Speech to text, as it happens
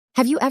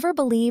Have you ever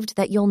believed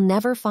that you'll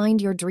never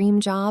find your dream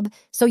job,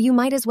 so you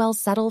might as well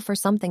settle for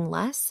something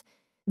less?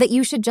 That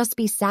you should just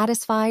be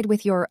satisfied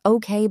with your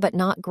okay but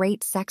not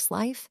great sex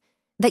life?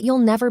 That you'll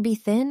never be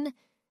thin?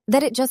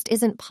 That it just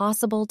isn't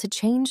possible to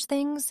change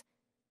things?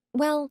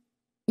 Well,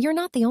 you're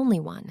not the only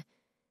one.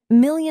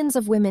 Millions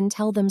of women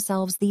tell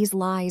themselves these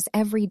lies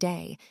every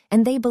day,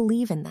 and they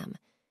believe in them.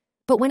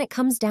 But when it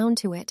comes down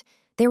to it,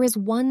 there is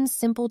one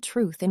simple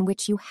truth in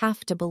which you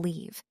have to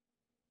believe.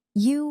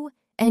 You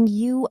and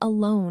you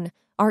alone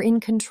are in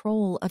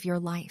control of your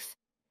life.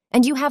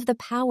 And you have the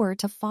power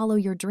to follow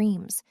your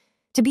dreams,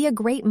 to be a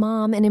great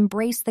mom and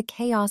embrace the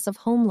chaos of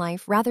home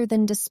life rather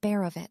than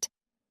despair of it,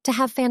 to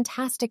have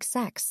fantastic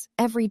sex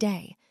every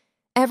day.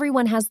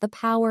 Everyone has the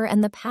power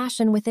and the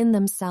passion within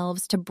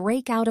themselves to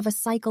break out of a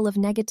cycle of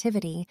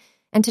negativity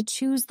and to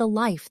choose the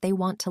life they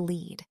want to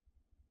lead.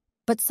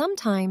 But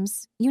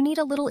sometimes you need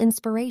a little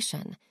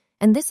inspiration,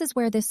 and this is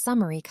where this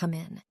summary come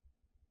in.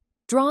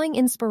 Drawing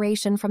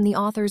inspiration from the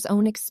author's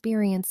own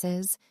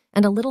experiences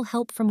and a little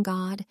help from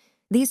God,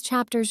 these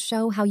chapters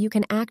show how you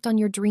can act on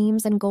your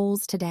dreams and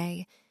goals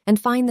today and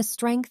find the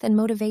strength and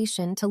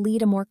motivation to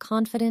lead a more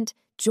confident,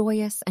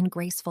 joyous, and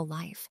graceful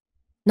life.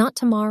 Not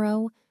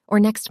tomorrow, or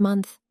next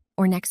month,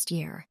 or next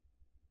year,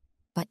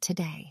 but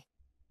today.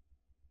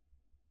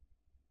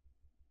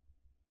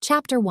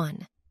 Chapter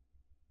 1.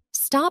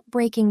 Stop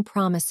breaking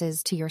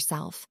promises to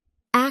yourself.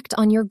 Act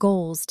on your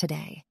goals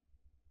today.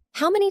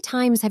 How many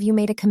times have you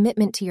made a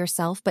commitment to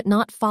yourself but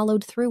not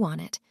followed through on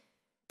it?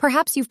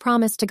 Perhaps you've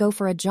promised to go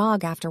for a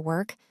jog after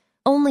work,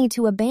 only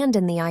to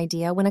abandon the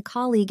idea when a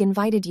colleague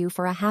invited you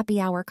for a happy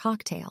hour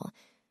cocktail.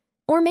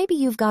 Or maybe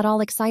you've got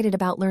all excited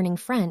about learning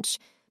French,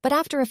 but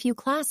after a few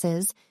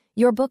classes,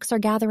 your books are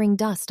gathering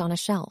dust on a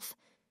shelf.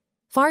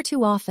 Far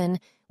too often,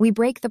 we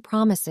break the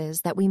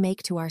promises that we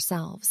make to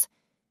ourselves.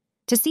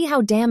 To see how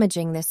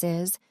damaging this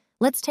is,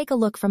 let's take a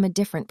look from a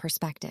different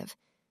perspective.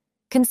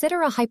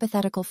 Consider a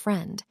hypothetical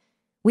friend.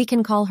 We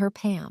can call her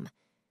Pam.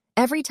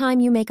 Every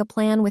time you make a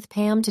plan with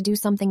Pam to do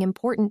something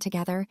important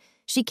together,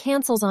 she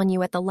cancels on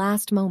you at the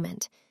last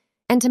moment.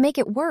 And to make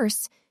it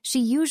worse, she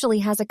usually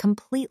has a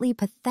completely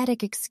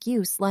pathetic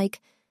excuse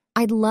like,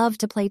 "I'd love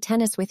to play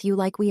tennis with you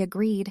like we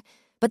agreed,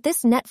 but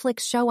this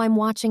Netflix show I'm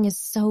watching is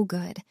so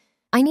good.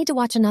 I need to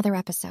watch another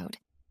episode."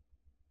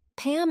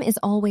 Pam is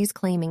always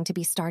claiming to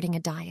be starting a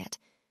diet,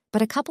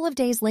 but a couple of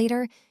days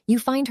later, you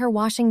find her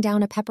washing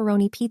down a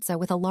pepperoni pizza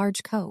with a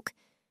large Coke.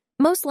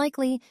 Most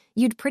likely,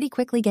 you'd pretty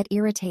quickly get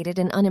irritated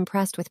and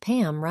unimpressed with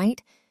Pam,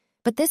 right?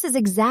 But this is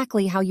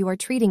exactly how you are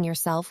treating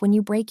yourself when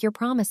you break your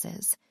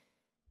promises.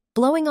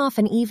 Blowing off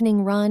an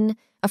evening run,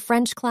 a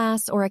French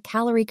class, or a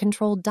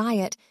calorie-controlled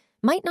diet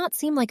might not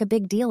seem like a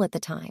big deal at the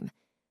time,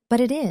 but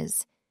it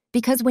is,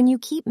 because when you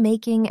keep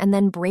making and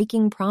then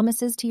breaking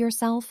promises to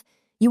yourself,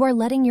 you are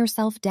letting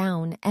yourself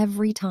down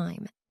every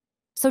time.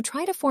 So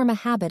try to form a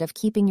habit of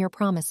keeping your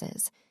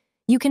promises.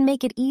 You can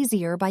make it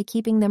easier by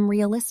keeping them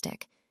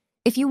realistic.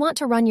 If you want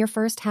to run your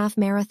first half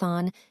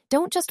marathon,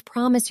 don't just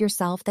promise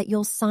yourself that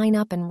you'll sign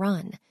up and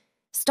run.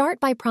 Start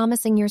by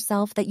promising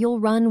yourself that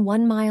you'll run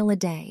 1 mile a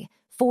day,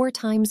 4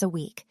 times a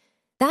week.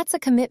 That's a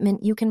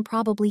commitment you can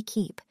probably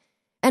keep.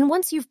 And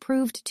once you've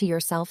proved to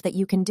yourself that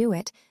you can do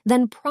it,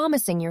 then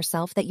promising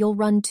yourself that you'll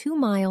run 2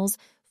 miles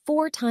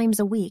 4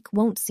 times a week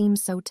won't seem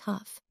so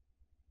tough.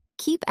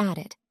 Keep at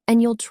it,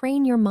 and you'll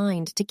train your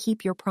mind to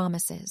keep your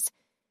promises.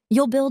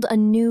 You'll build a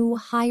new,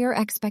 higher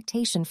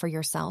expectation for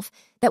yourself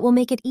that will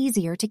make it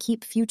easier to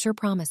keep future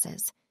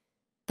promises.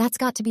 That's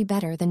got to be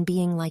better than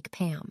being like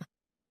Pam.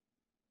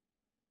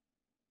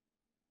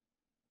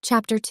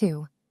 Chapter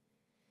 2.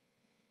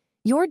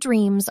 Your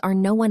dreams are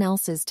no one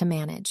else's to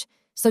manage,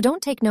 so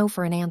don't take no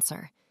for an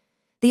answer.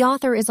 The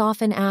author is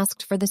often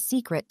asked for the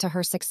secret to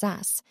her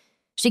success.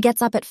 She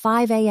gets up at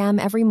 5 a.m.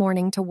 every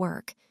morning to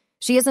work.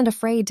 She isn't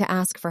afraid to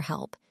ask for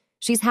help.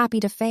 She's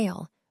happy to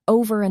fail,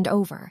 over and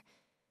over.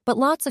 But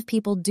lots of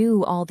people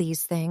do all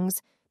these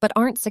things, but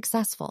aren't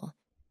successful.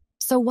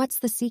 So what's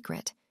the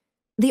secret?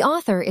 The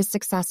author is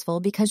successful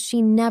because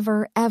she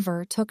never,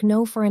 ever took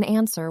no for an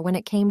answer when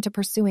it came to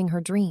pursuing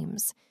her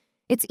dreams.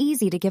 It's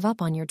easy to give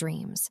up on your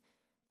dreams.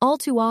 All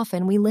too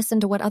often, we listen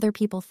to what other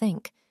people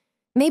think.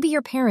 Maybe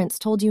your parents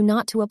told you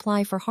not to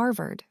apply for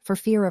Harvard for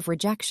fear of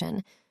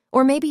rejection,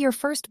 or maybe your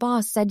first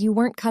boss said you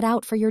weren't cut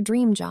out for your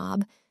dream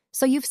job,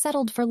 so you've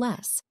settled for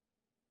less.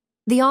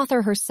 The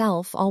author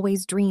herself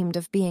always dreamed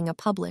of being a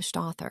published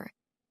author.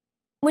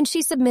 When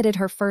she submitted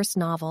her first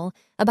novel,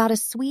 about a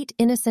sweet,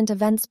 innocent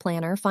events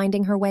planner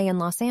finding her way in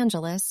Los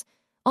Angeles,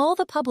 all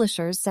the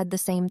publishers said the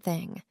same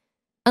thing.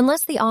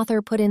 Unless the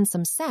author put in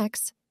some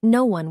sex,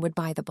 no one would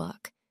buy the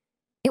book.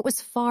 It was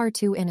far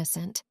too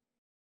innocent.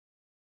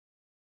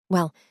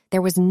 Well,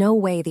 there was no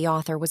way the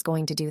author was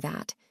going to do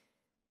that.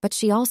 But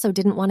she also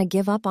didn't want to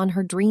give up on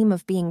her dream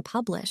of being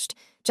published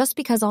just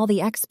because all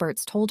the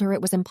experts told her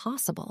it was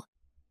impossible.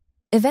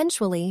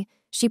 Eventually,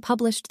 she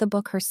published the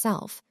book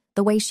herself,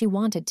 the way she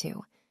wanted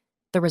to.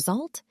 The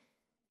result?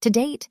 To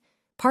date,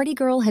 Party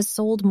Girl has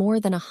sold more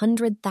than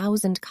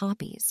 100,000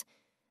 copies.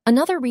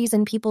 Another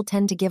reason people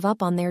tend to give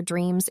up on their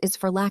dreams is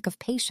for lack of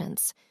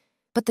patience.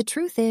 But the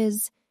truth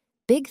is,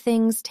 big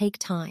things take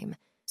time,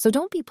 so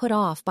don't be put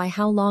off by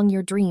how long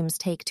your dreams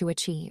take to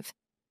achieve.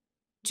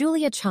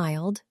 Julia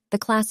Child, the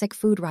classic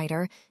food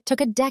writer,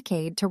 took a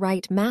decade to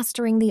write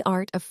Mastering the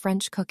Art of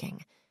French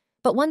Cooking.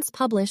 But once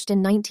published in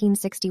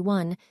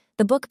 1961,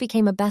 the book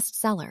became a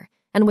bestseller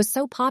and was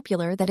so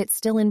popular that it's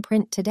still in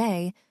print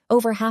today,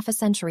 over half a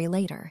century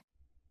later.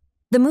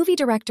 The movie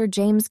director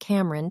James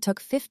Cameron took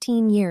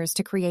 15 years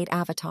to create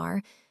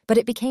Avatar, but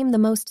it became the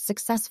most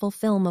successful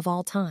film of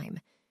all time.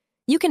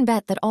 You can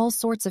bet that all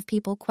sorts of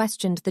people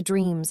questioned the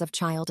dreams of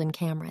Child and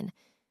Cameron.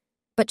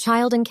 But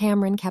Child and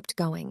Cameron kept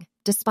going,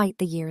 despite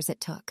the years it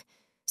took.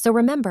 So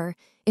remember,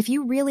 if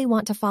you really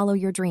want to follow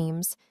your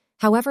dreams,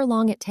 however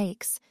long it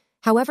takes,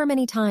 however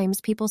many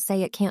times people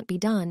say it can't be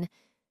done,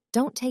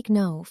 don't take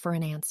no for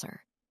an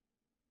answer.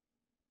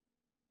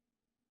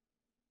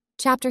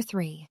 Chapter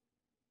 3.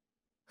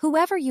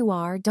 Whoever you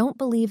are, don't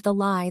believe the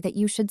lie that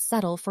you should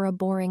settle for a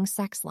boring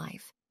sex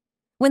life.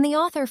 When the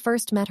author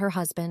first met her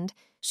husband,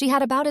 she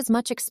had about as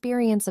much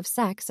experience of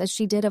sex as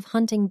she did of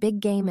hunting big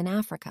game in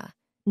Africa.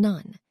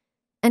 None.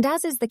 And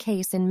as is the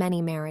case in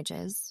many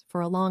marriages,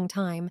 for a long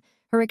time,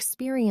 her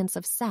experience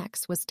of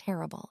sex was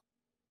terrible.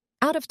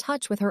 Out of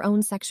touch with her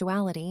own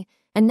sexuality,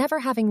 and never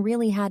having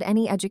really had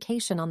any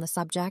education on the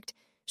subject,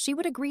 she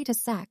would agree to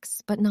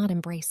sex but not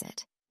embrace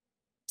it.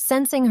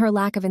 Sensing her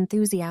lack of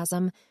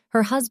enthusiasm,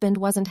 her husband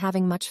wasn't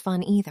having much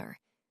fun either.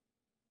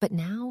 But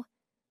now,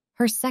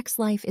 her sex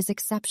life is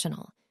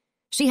exceptional.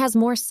 She has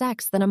more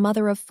sex than a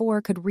mother of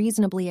 4 could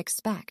reasonably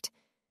expect.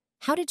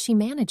 How did she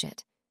manage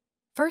it?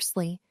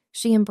 Firstly,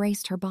 she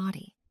embraced her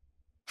body.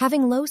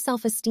 Having low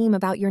self-esteem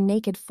about your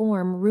naked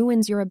form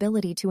ruins your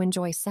ability to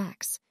enjoy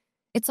sex.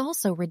 It's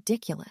also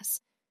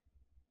ridiculous.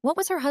 What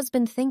was her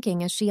husband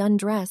thinking as she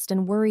undressed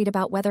and worried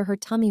about whether her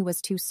tummy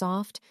was too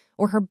soft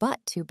or her butt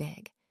too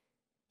big?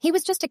 He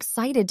was just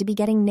excited to be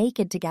getting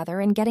naked together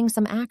and getting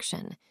some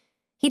action.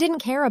 He didn't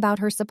care about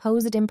her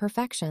supposed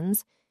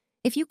imperfections.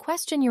 If you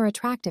question your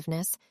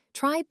attractiveness,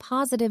 try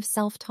positive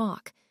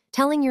self-talk,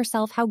 telling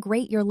yourself how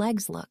great your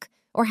legs look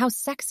or how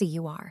sexy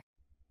you are.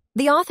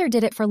 The author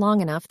did it for long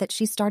enough that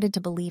she started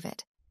to believe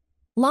it.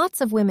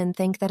 Lots of women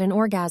think that an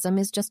orgasm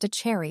is just a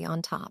cherry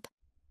on top.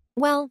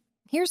 Well,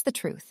 here's the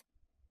truth.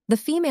 The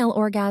female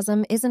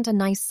orgasm isn't a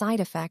nice side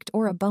effect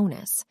or a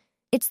bonus.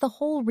 It's the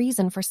whole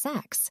reason for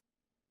sex.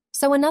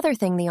 So another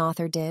thing the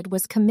author did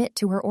was commit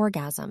to her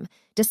orgasm,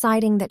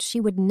 deciding that she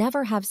would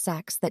never have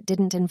sex that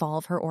didn't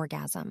involve her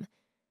orgasm.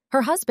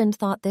 Her husband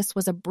thought this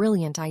was a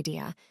brilliant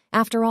idea.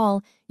 After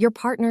all, your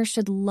partner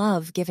should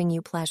love giving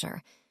you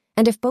pleasure.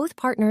 And if both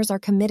partners are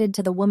committed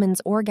to the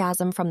woman's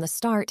orgasm from the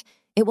start,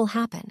 it will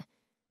happen.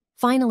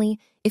 Finally,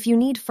 if you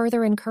need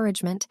further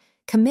encouragement,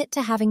 commit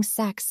to having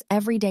sex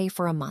every day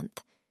for a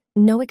month.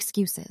 No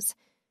excuses.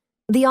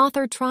 The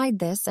author tried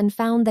this and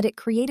found that it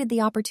created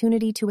the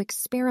opportunity to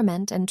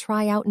experiment and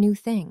try out new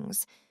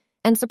things.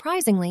 And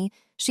surprisingly,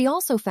 she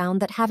also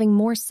found that having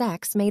more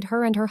sex made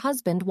her and her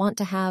husband want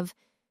to have,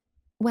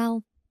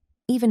 well,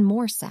 even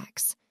more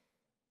sex.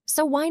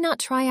 So why not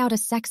try out a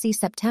sexy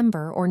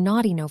September or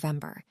naughty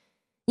November?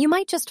 You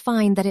might just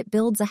find that it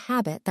builds a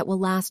habit that will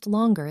last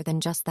longer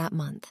than just that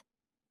month.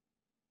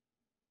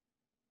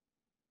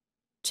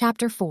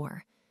 Chapter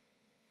 4.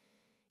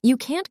 You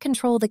can't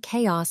control the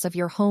chaos of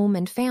your home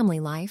and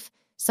family life,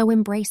 so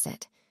embrace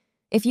it.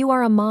 If you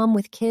are a mom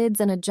with kids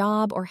and a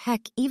job, or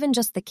heck, even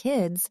just the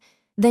kids,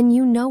 then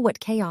you know what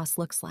chaos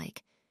looks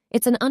like.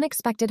 It's an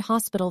unexpected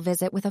hospital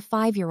visit with a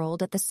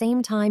 5-year-old at the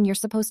same time you're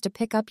supposed to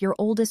pick up your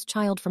oldest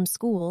child from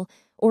school,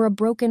 or a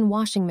broken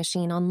washing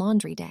machine on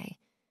laundry day.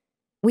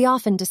 We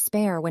often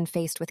despair when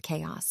faced with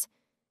chaos.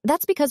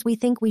 That's because we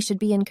think we should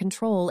be in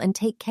control and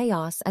take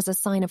chaos as a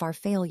sign of our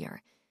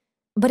failure.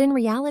 But in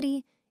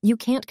reality, you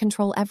can't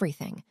control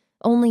everything,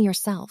 only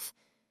yourself.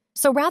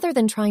 So rather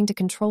than trying to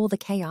control the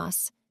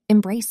chaos,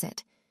 embrace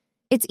it.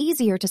 It's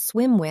easier to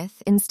swim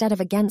with instead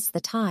of against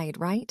the tide,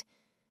 right?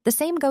 The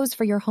same goes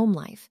for your home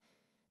life.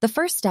 The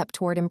first step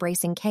toward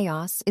embracing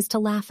chaos is to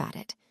laugh at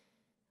it.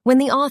 When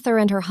the author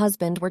and her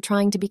husband were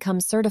trying to become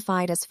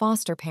certified as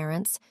foster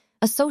parents,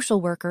 a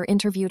social worker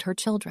interviewed her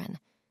children.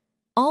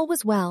 All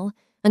was well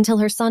until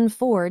her son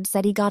Ford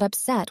said he got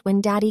upset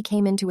when Daddy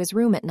came into his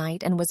room at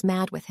night and was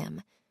mad with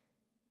him.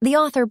 The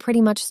author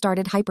pretty much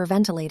started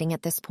hyperventilating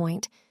at this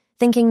point,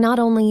 thinking not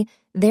only,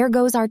 there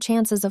goes our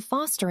chances of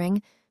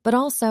fostering, but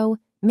also,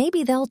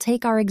 maybe they'll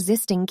take our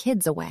existing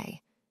kids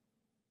away.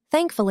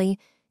 Thankfully,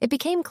 it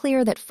became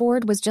clear that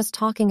Ford was just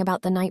talking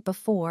about the night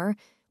before,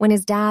 when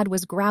his dad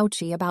was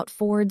grouchy about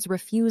Ford's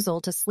refusal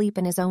to sleep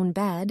in his own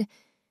bed,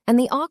 and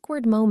the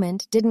awkward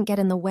moment didn't get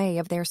in the way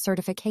of their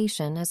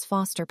certification as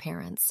foster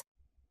parents.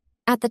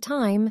 At the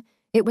time,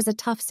 it was a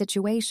tough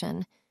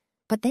situation,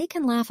 but they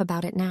can laugh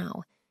about it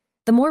now.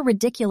 The more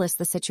ridiculous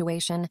the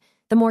situation,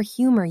 the more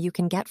humor you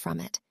can get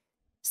from it.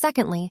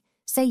 Secondly,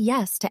 say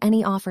yes to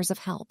any offers of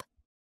help.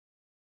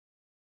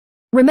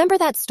 Remember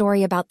that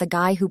story about the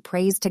guy who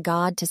prays to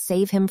God to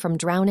save him from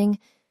drowning?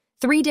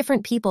 3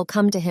 different people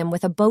come to him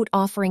with a boat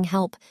offering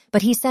help,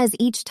 but he says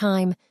each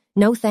time,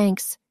 "No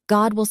thanks,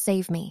 God will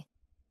save me."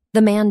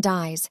 The man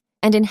dies,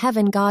 and in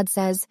heaven God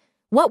says,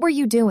 "What were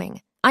you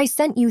doing? I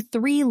sent you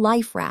 3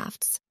 life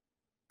rafts."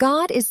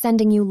 God is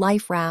sending you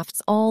life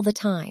rafts all the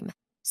time.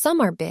 Some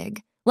are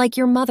big, like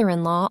your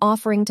mother-in-law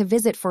offering to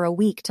visit for a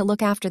week to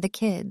look after the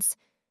kids.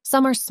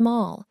 Some are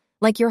small,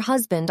 like your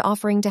husband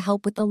offering to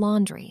help with the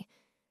laundry.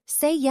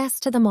 Say yes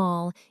to them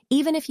all,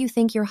 even if you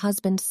think your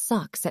husband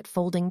sucks at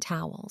folding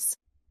towels.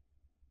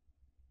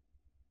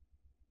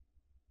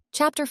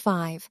 Chapter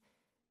 5.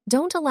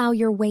 Don't allow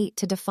your weight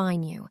to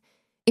define you.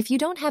 If you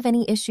don't have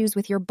any issues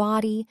with your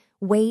body,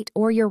 weight,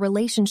 or your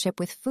relationship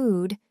with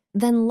food,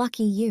 then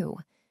lucky you.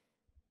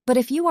 But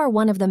if you are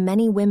one of the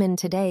many women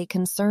today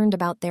concerned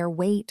about their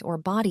weight or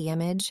body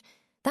image,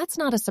 that's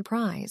not a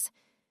surprise.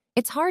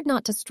 It's hard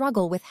not to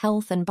struggle with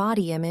health and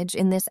body image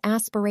in this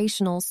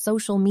aspirational,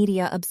 social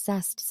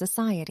media-obsessed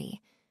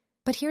society.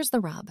 But here's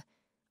the rub.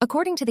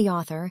 According to the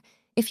author,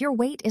 if your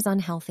weight is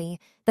unhealthy,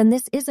 then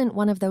this isn't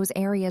one of those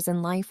areas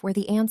in life where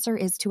the answer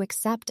is to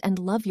accept and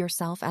love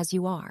yourself as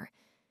you are.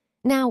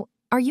 Now,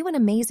 are you an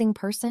amazing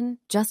person,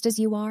 just as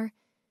you are?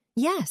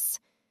 Yes.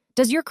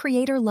 Does your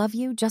Creator love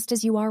you just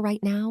as you are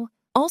right now?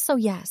 Also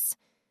yes.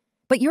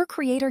 But your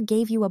Creator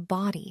gave you a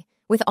body,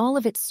 with all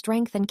of its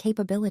strength and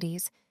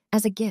capabilities,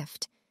 as a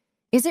gift.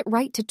 Is it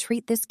right to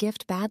treat this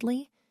gift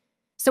badly?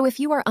 So if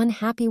you are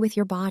unhappy with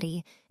your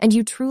body, and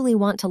you truly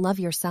want to love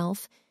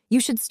yourself, you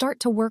should start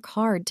to work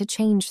hard to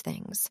change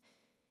things.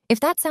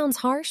 If that sounds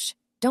harsh,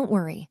 don't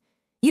worry.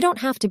 You don't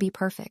have to be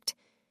perfect.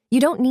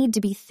 You don't need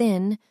to be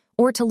thin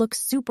or to look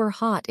super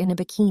hot in a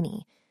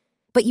bikini.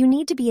 But you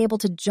need to be able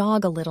to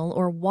jog a little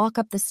or walk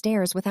up the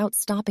stairs without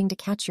stopping to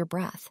catch your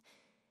breath.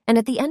 And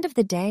at the end of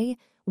the day,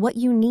 what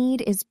you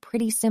need is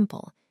pretty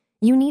simple.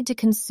 You need to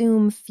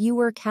consume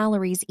fewer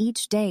calories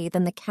each day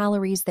than the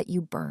calories that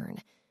you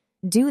burn.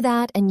 Do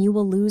that and you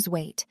will lose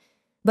weight.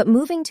 But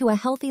moving to a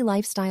healthy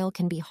lifestyle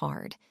can be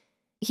hard.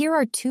 Here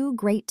are 2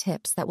 great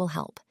tips that will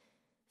help.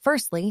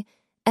 Firstly,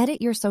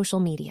 edit your social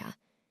media.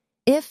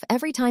 If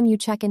every time you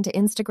check into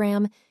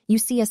Instagram, you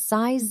see a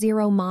size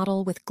 0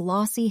 model with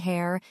glossy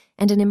hair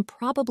and an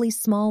improbably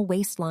small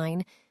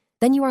waistline,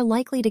 then you are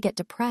likely to get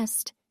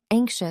depressed,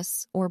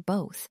 anxious, or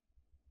both.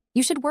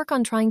 You should work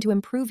on trying to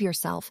improve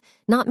yourself,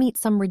 not meet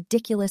some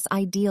ridiculous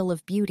ideal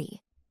of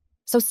beauty.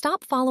 So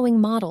stop following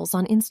models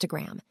on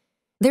Instagram.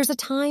 There's a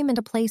time and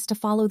a place to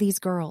follow these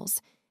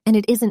girls, and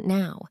it isn't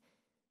now.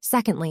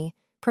 Secondly,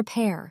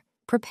 prepare.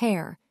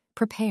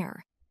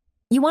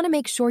 You want to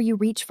make sure you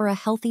reach for a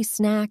healthy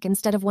snack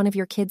instead of one of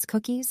your kids'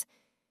 cookies?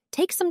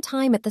 Take some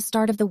time at the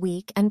start of the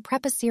week and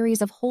prep a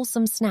series of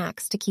wholesome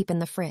snacks to keep in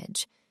the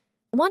fridge.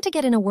 Want to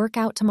get in a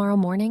workout tomorrow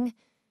morning?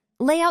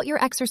 Lay out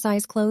your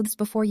exercise clothes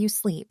before you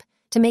sleep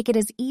to make it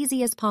as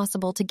easy as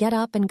possible to get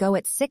up and go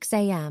at 6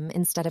 a.m.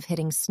 instead of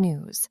hitting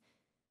snooze.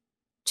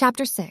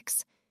 Chapter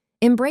 6.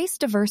 Embrace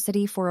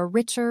diversity for a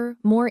richer,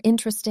 more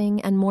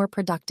interesting, and more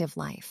productive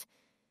life.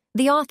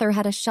 The author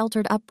had a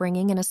sheltered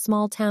upbringing in a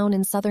small town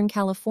in Southern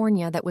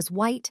California that was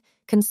white,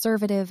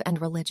 conservative,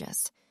 and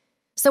religious.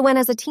 So when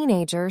as a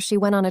teenager she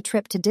went on a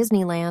trip to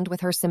Disneyland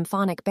with her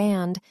symphonic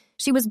band,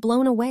 she was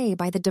blown away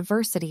by the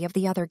diversity of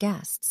the other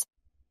guests.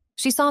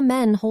 She saw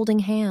men holding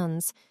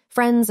hands,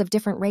 friends of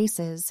different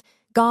races,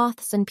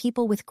 goths, and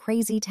people with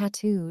crazy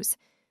tattoos.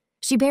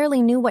 She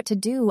barely knew what to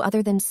do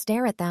other than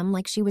stare at them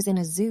like she was in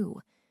a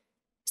zoo.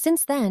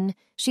 Since then,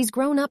 she's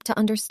grown up to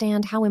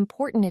understand how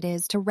important it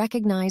is to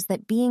recognize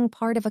that being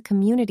part of a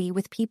community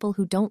with people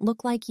who don't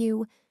look like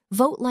you,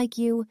 vote like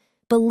you,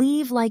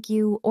 believe like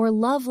you, or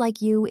love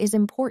like you is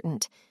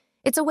important.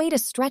 It's a way to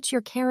stretch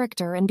your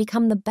character and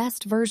become the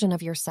best version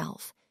of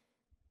yourself.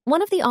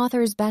 One of the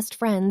author's best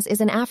friends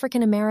is an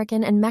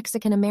African-American and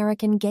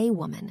Mexican-American gay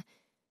woman.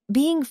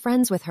 Being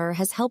friends with her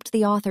has helped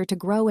the author to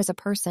grow as a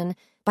person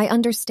by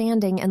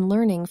understanding and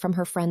learning from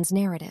her friend's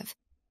narrative.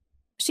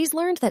 She's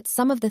learned that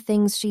some of the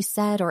things she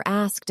said or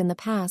asked in the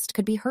past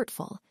could be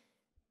hurtful.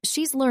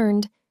 She's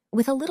learned,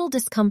 with a little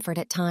discomfort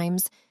at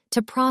times,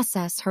 to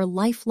process her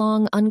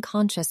lifelong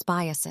unconscious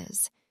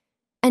biases.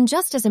 And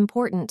just as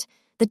important,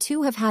 the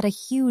two have had a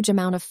huge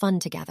amount of fun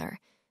together,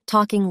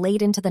 talking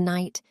late into the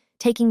night,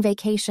 taking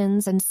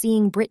vacations, and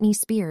seeing Britney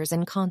Spears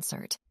in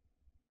concert.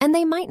 And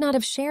they might not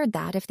have shared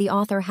that if the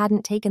author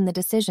hadn't taken the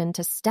decision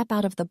to step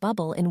out of the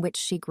bubble in which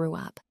she grew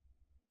up.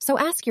 So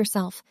ask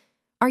yourself,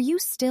 are you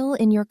still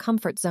in your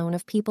comfort zone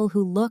of people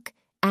who look,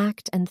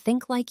 act, and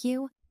think like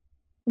you?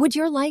 Would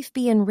your life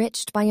be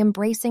enriched by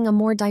embracing a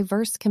more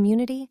diverse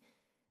community?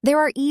 There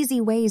are easy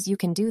ways you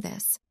can do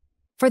this.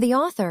 For the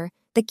author,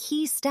 the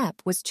key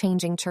step was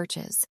changing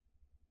churches.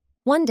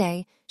 One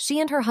day,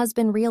 she and her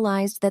husband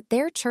realized that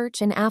their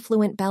church in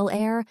affluent Bel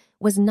Air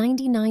was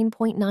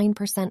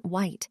 99.9%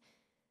 white.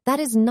 That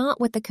is not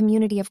what the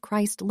community of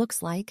Christ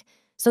looks like,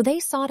 so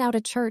they sought out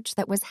a church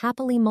that was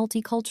happily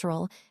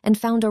multicultural and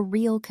found a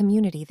real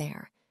community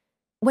there.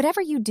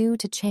 Whatever you do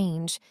to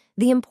change,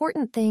 the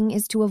important thing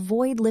is to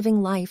avoid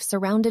living life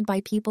surrounded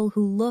by people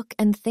who look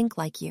and think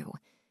like you.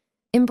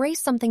 Embrace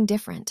something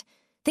different.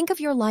 Think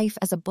of your life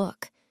as a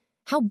book.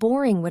 How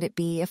boring would it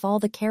be if all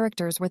the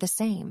characters were the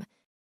same?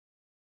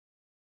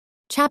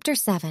 Chapter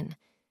 7.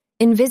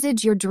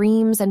 Envisage your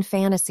dreams and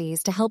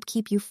fantasies to help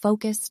keep you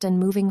focused and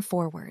moving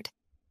forward.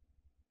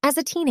 As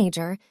a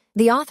teenager,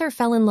 the author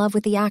fell in love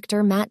with the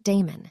actor Matt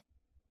Damon.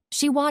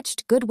 She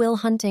watched Good Will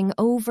Hunting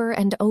over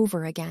and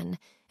over again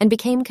and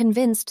became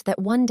convinced that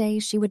one day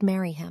she would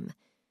marry him.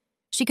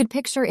 She could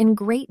picture in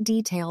great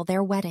detail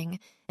their wedding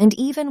and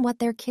even what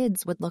their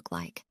kids would look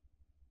like.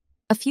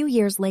 A few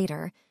years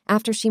later,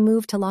 after she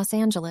moved to Los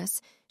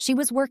Angeles, she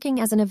was working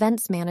as an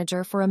events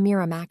manager for a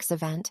Miramax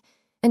event,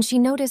 and she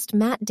noticed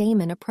Matt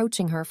Damon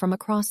approaching her from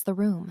across the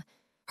room.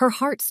 Her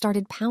heart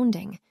started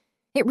pounding.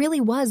 It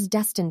really was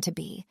destined to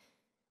be.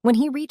 When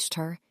he reached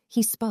her,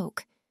 he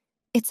spoke.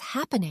 "It's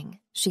happening,"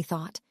 she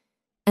thought.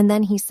 And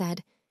then he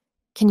said,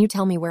 "Can you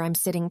tell me where I'm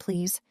sitting,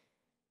 please?"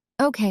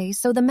 Okay,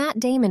 so the Matt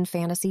Damon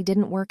fantasy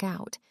didn't work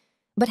out.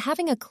 But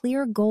having a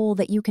clear goal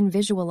that you can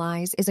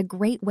visualize is a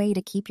great way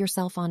to keep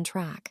yourself on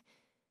track.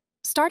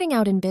 Starting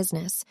out in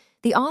business,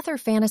 the author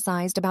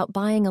fantasized about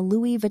buying a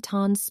Louis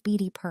Vuitton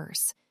Speedy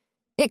purse.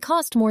 It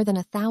cost more than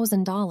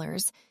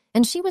 $1,000,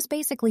 and she was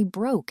basically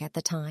broke at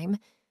the time.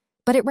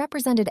 But it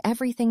represented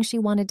everything she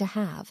wanted to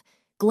have: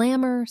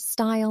 glamour,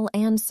 style,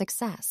 and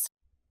success.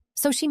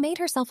 So she made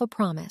herself a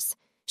promise.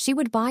 She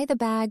would buy the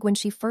bag when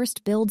she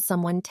first billed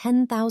someone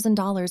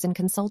 $10,000 in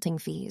consulting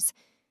fees.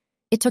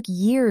 It took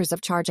years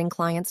of charging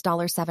clients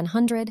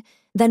 $700,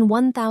 then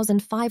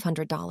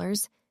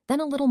 $1,500, then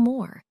a little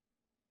more.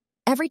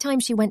 Every time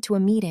she went to a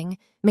meeting,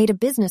 made a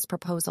business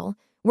proposal,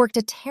 worked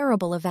a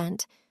terrible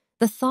event,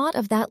 the thought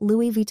of that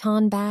Louis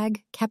Vuitton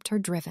bag kept her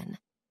driven.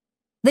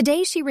 The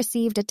day she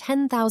received a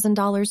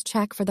 $10,000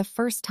 check for the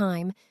first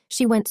time,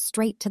 she went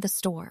straight to the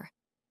store.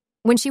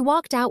 When she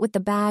walked out with the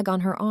bag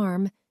on her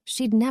arm,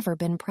 she'd never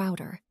been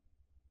prouder.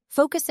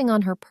 Focusing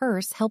on her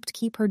purse helped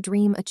keep her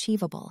dream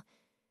achievable.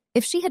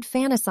 If she had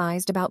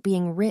fantasized about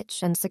being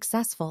rich and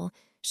successful,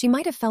 she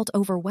might have felt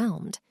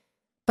overwhelmed.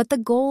 But the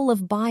goal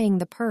of buying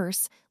the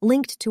purse,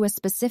 linked to a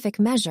specific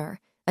measure,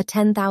 a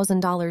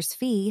 $10,000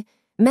 fee,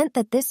 meant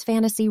that this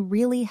fantasy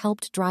really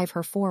helped drive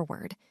her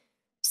forward.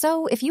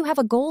 So, if you have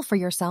a goal for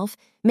yourself,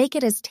 make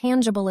it as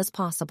tangible as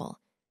possible.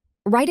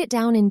 Write it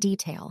down in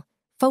detail.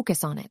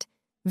 Focus on it.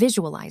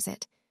 Visualize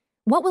it.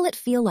 What will it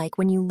feel like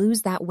when you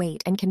lose that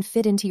weight and can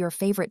fit into your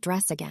favorite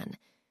dress again?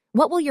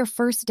 What will your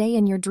first day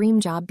in your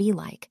dream job be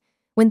like?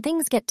 When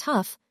things get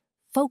tough,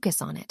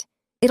 focus on it.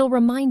 It'll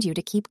remind you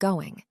to keep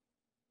going.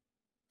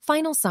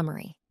 Final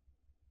summary.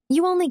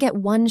 You only get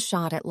one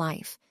shot at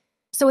life.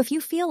 So if you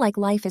feel like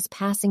life is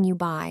passing you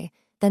by,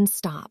 then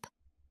stop.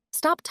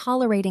 Stop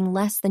tolerating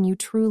less than you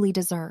truly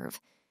deserve.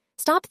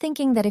 Stop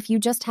thinking that if you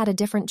just had a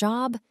different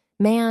job,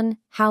 man,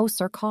 house,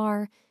 or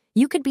car,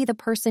 you could be the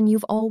person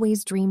you've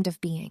always dreamed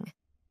of being.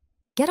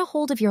 Get a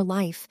hold of your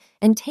life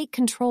and take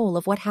control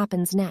of what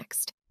happens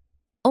next.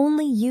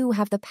 Only you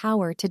have the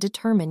power to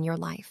determine your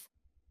life.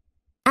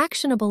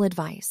 Actionable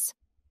advice.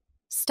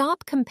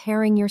 Stop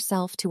comparing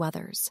yourself to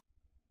others.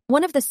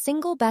 One of the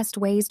single best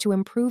ways to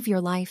improve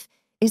your life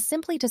is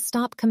simply to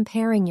stop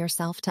comparing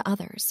yourself to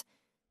others.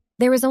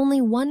 There is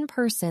only one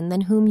person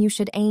than whom you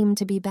should aim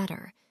to be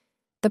better,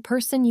 the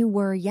person you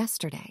were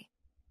yesterday.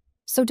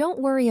 So don't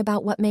worry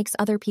about what makes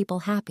other people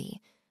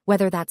happy,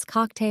 whether that's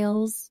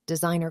cocktails,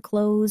 designer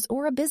clothes,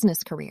 or a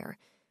business career.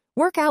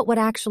 Work out what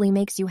actually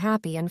makes you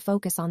happy and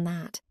focus on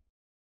that.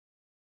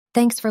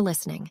 Thanks for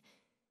listening.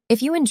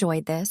 If you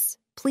enjoyed this,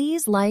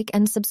 please like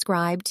and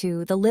subscribe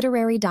to The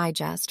Literary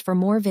Digest for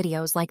more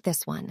videos like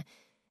this one.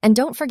 And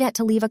don't forget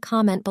to leave a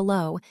comment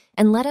below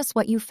and let us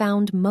what you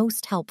found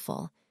most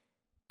helpful.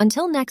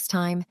 Until next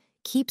time,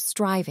 keep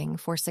striving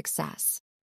for success.